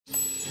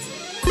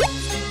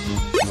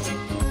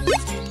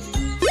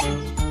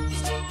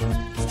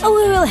We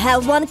will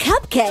have one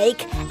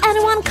cupcake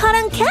and one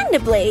cotton candy,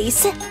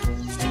 please.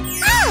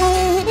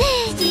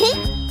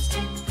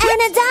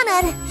 And a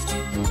donut.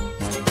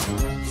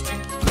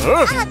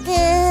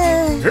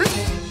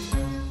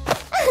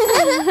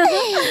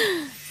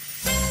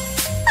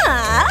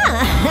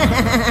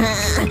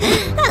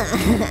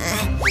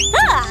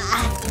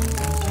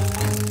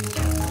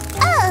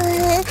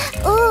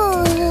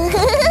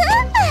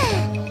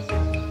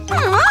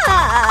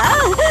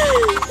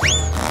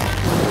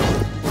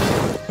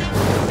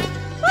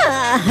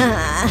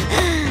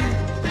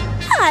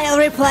 I'll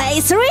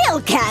replace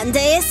real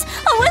candies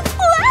with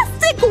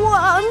plastic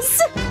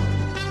ones.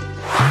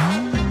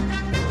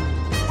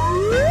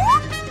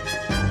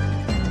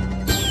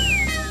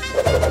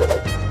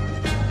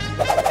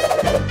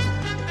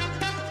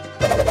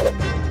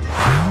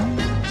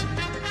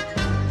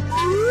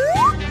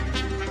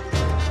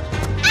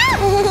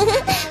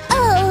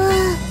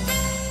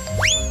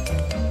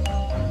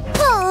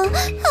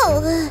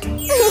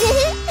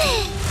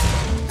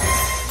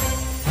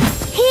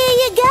 Here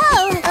you go.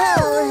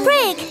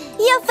 Brick,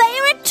 your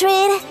favorite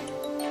treat.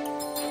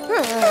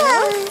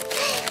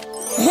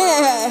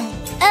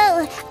 Oh,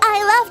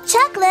 I love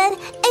chocolate.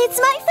 It's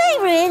my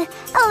favorite.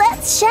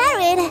 Let's share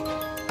it.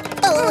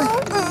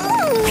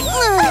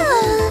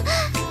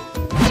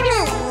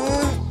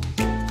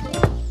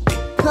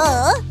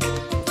 Huh?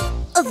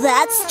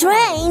 That's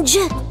strange.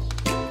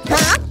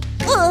 Huh?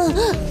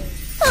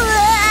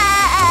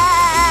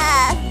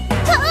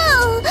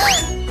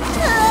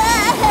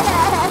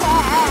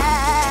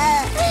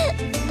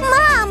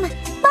 Mom,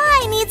 Pi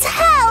needs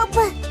help.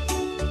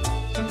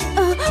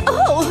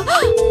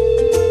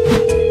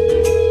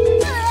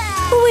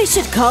 We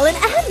should call an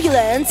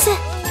ambulance.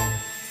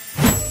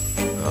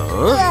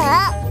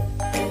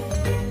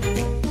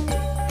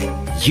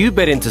 You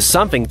bit into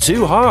something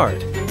too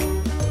hard.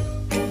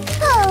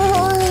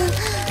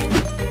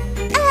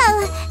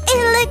 It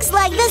looks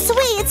like the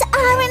sweets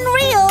aren't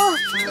real.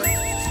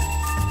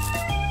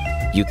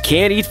 You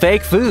can't eat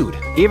fake food,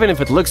 even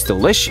if it looks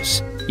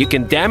delicious. You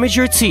can damage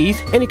your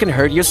teeth and it can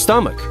hurt your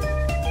stomach.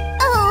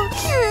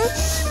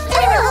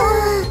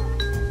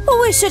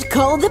 We should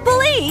call the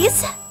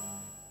police.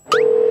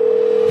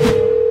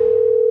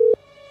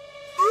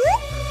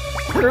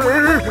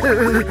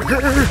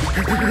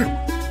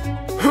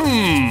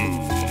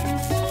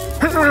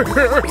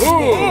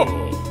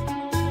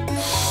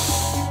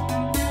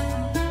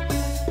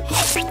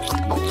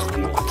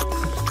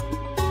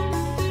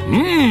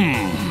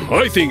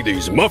 I think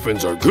these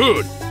muffins are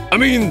good. I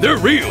mean, they're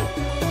real.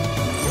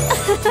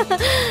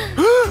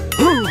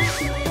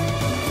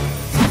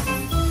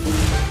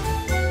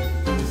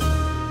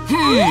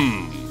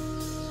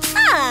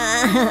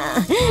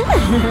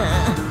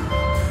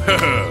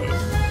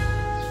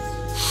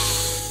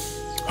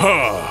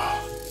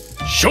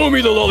 Show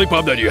me the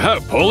lollipop that you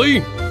have,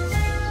 Polly.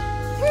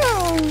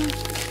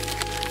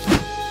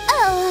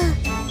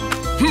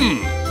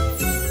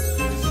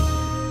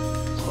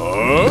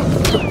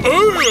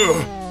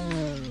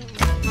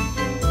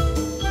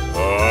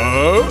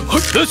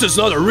 This is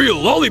not a real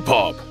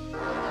lollipop.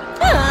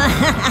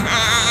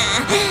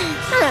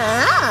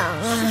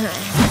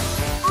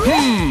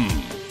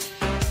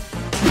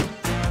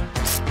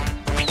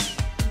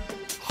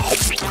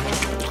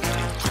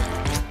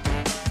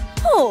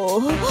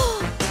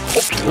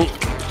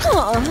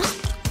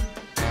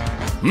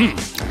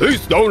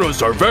 These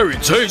donuts are very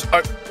tasty.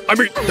 I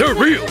mean, they're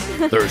real.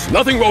 There's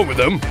nothing wrong with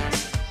them.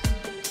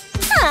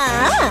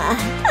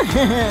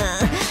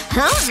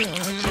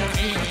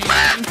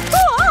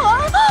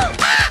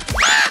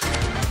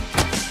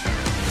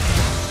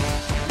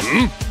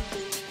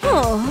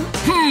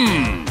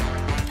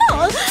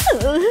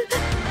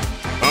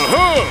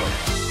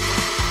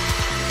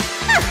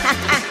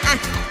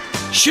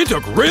 She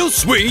took real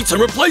sweets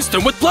and replaced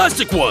them with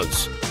plastic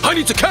ones. I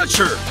need to catch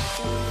her.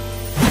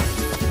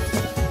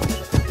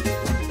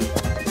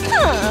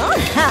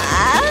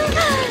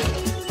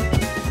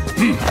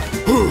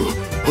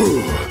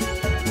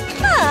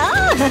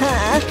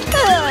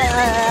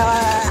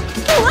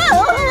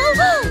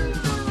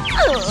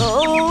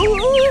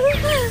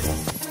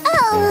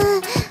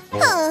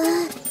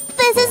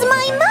 This is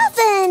my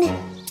muffin.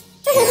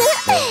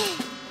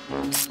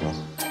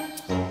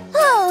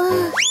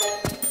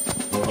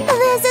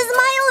 This is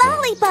my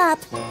lollipop.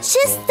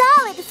 She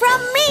stole it from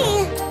me.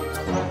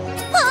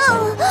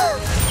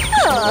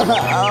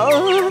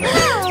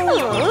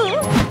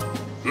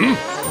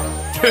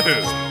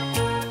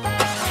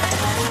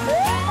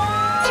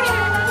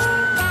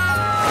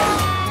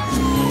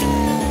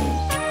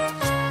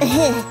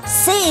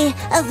 See,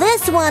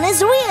 this one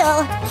is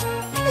real.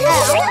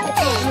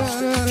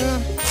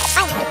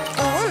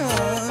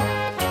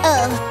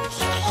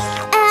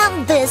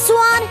 And this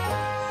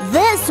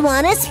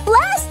one is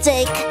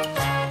plastic.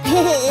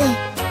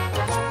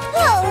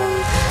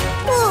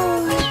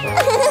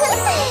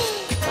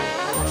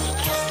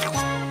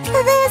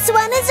 This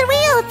one is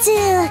real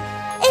too.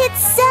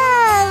 It's so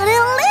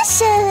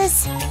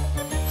delicious.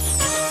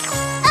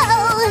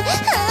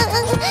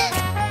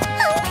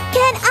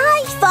 Can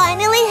I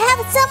finally have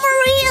have some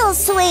real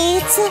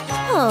sweets.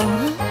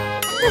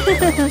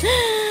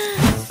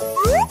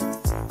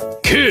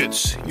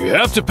 Kids, you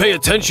have to pay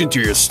attention to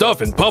your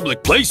stuff in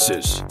public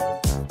places.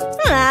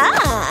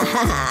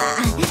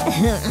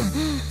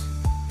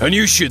 And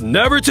you should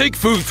never take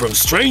food from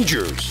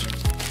strangers.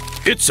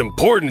 It's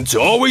important to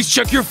always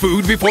check your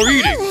food before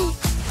eating.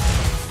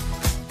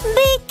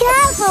 Be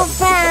careful,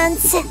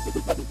 friends.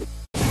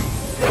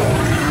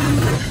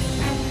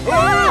 Go!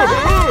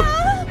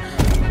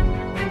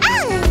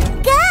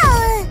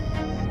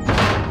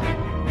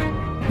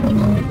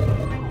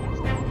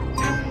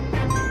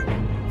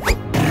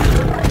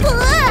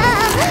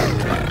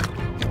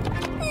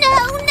 No,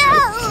 no!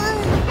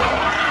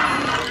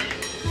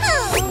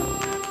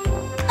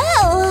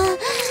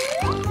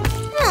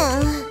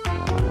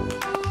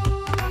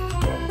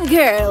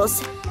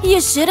 Girls,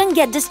 you shouldn't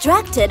get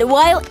distracted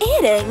while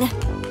eating.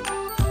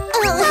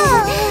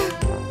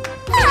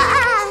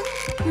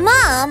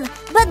 Mom,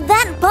 but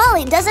then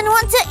Polly doesn't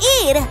want to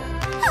eat.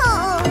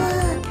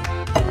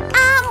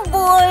 I'm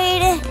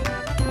bored.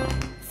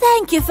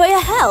 Thank you for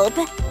your help.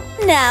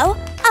 Now,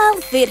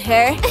 I'll feed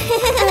her.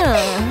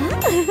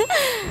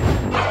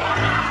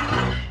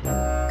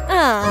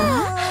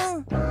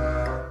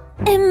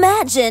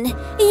 Imagine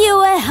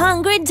you a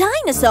hungry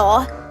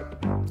dinosaur.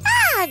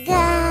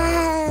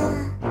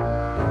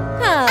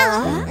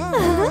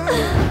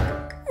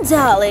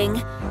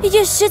 Darling,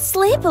 you should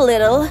sleep a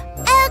little.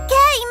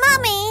 Okay,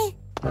 Mommy.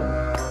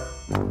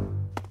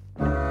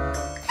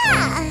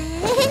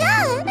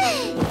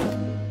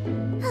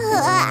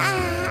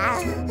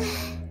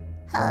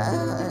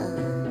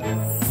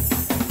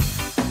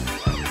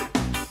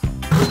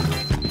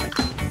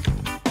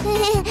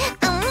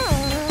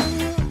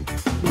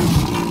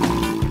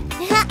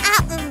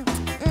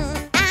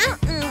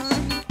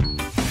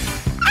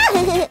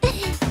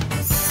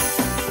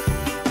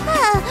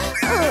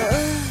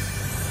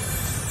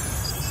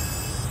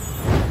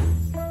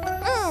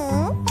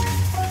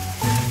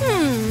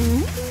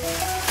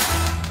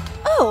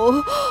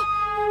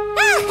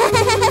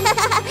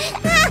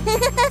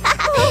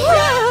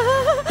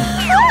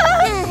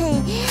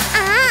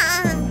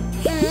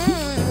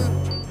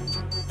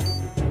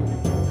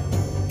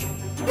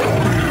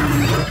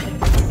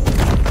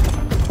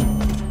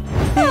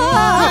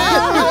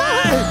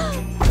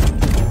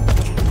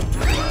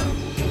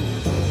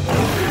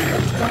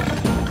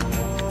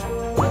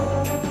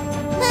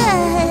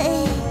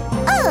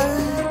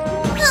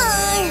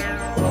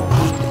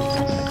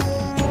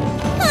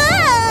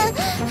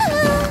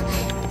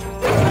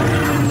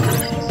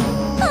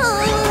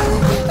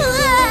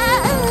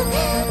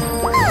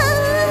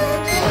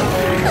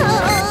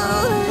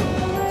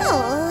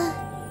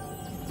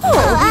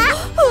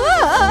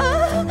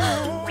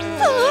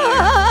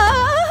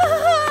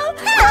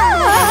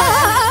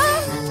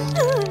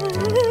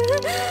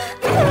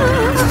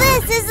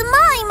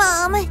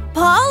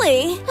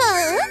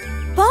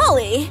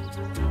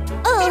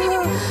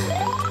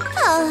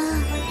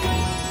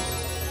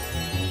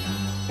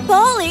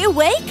 Polly,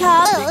 wake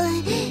up!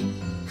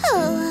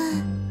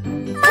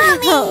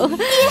 Mommy,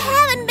 you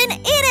haven't been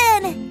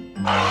eaten!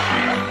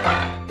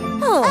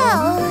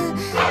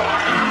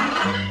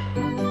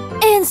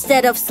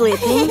 Instead of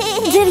sleeping,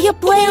 did you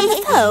play on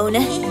the phone?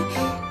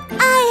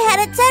 I had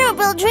a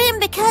terrible dream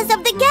because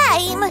of the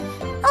game.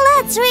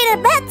 Let's read a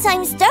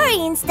bedtime story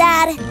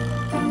instead.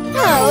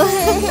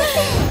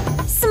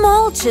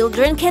 Small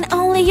children can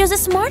only use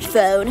a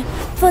smartphone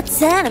for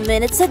 10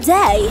 minutes a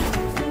day,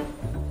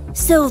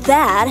 so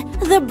that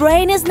the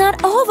brain is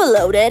not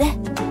overloaded.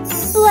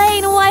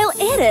 Playing while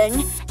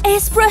eating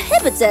is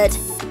prohibited,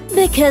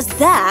 because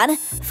then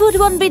food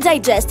won't be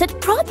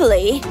digested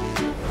properly.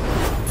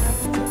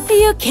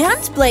 You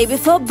can't play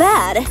before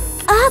bed,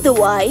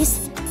 otherwise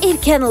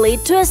it can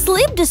lead to a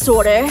sleep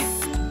disorder.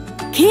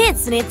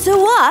 Kids need to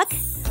walk,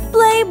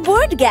 play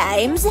board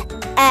games,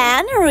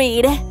 and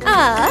read.